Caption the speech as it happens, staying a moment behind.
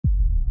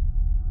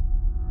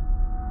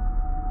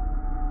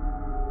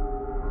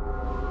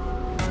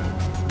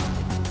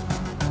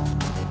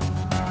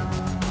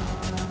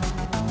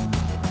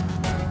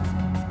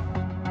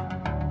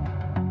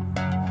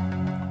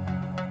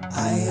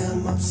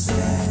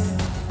upset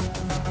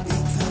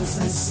because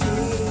I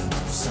see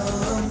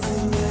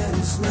something that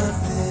is not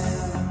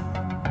there.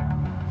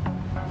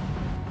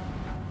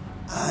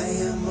 I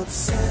am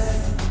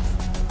upset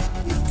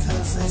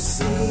because I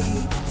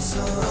see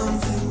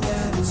something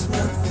that is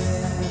not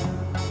there.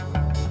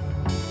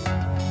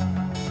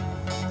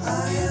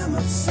 I am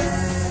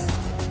upset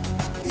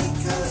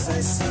because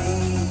I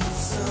see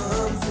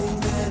something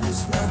that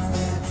is not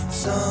there.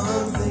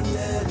 Something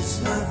that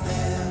is not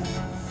there.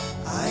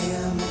 I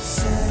am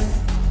upset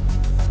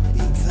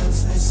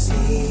because I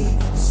see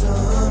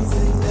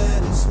something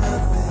that is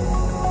not there.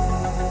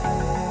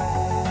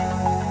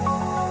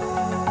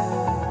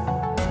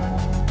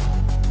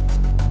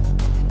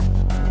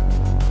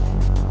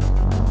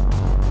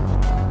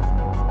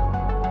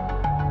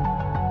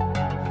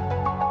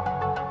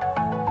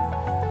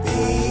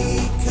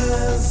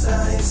 Because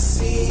I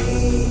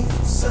see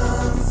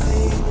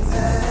something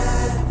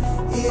that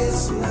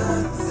is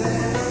not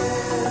there.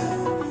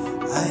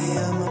 I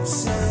am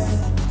upset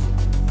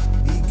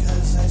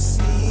because I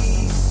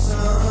see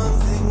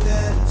something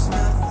that is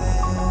not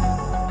there.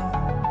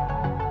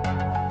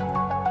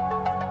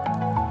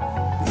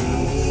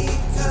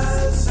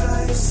 Because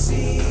I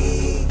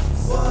see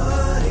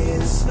what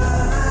is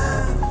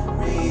not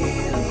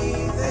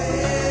really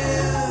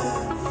there.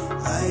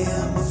 I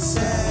am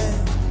upset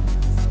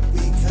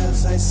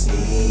because I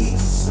see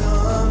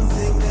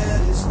something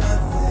that is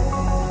not there.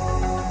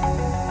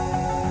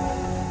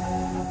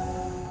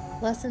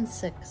 Lesson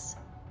 6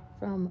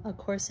 from A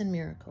Course in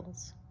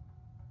Miracles.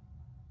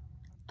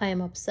 I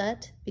am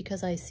upset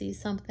because I see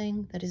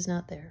something that is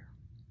not there.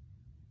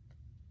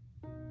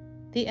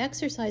 The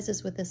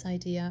exercises with this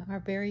idea are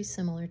very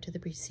similar to the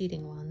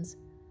preceding ones.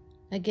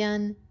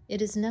 Again,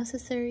 it is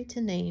necessary to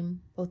name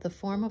both the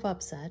form of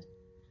upset,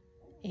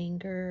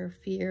 anger,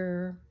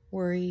 fear,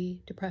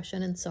 worry,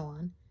 depression, and so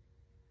on,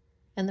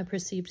 and the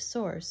perceived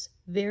source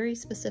very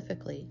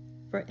specifically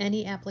for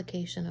any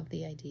application of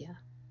the idea.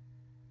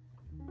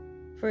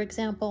 For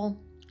example,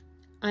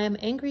 I am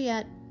angry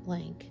at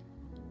blank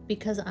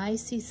because I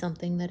see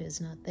something that is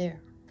not there.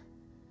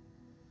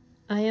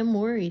 I am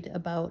worried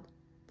about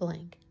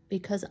blank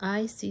because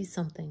I see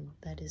something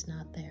that is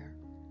not there.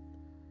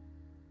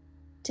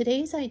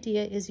 Today's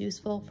idea is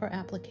useful for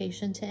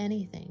application to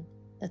anything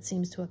that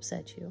seems to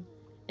upset you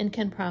and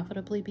can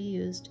profitably be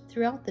used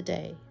throughout the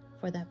day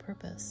for that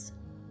purpose.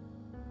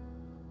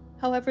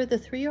 However, the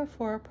 3 or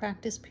 4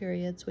 practice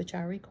periods which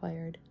are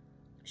required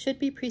should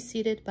be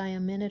preceded by a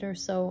minute or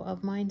so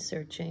of mind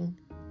searching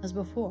as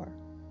before,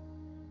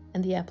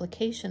 and the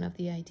application of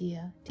the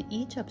idea to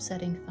each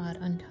upsetting thought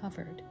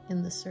uncovered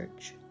in the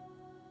search.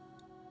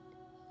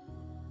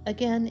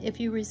 Again, if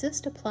you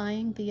resist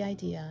applying the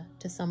idea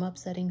to some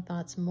upsetting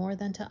thoughts more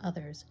than to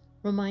others,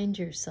 remind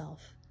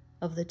yourself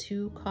of the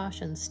 2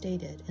 cautions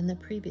stated in the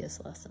previous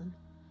lesson.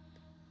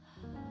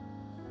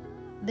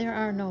 There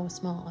are no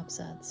small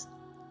upsets.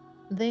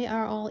 They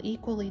are all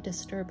equally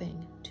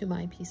disturbing to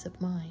my peace of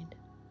mind.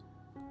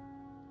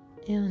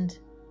 And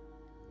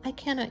I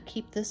cannot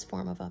keep this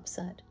form of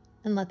upset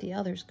and let the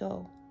others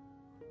go.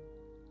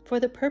 For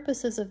the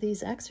purposes of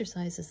these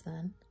exercises,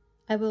 then,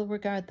 I will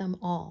regard them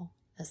all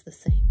as the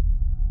same.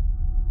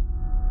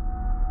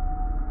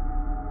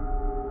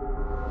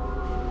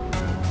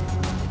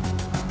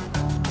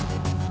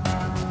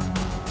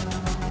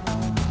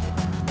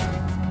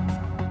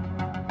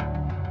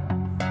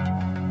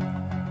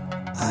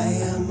 I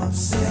am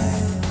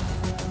upset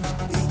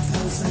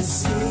because I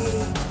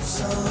see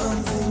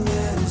something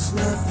that is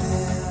not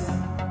there.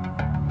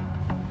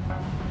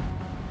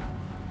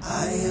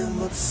 I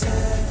am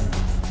upset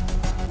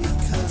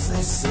because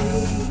I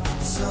see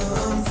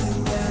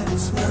something that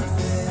is not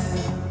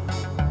there.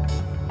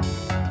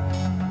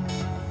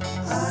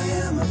 I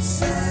am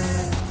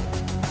upset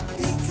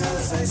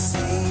because I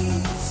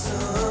see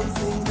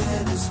something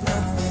that is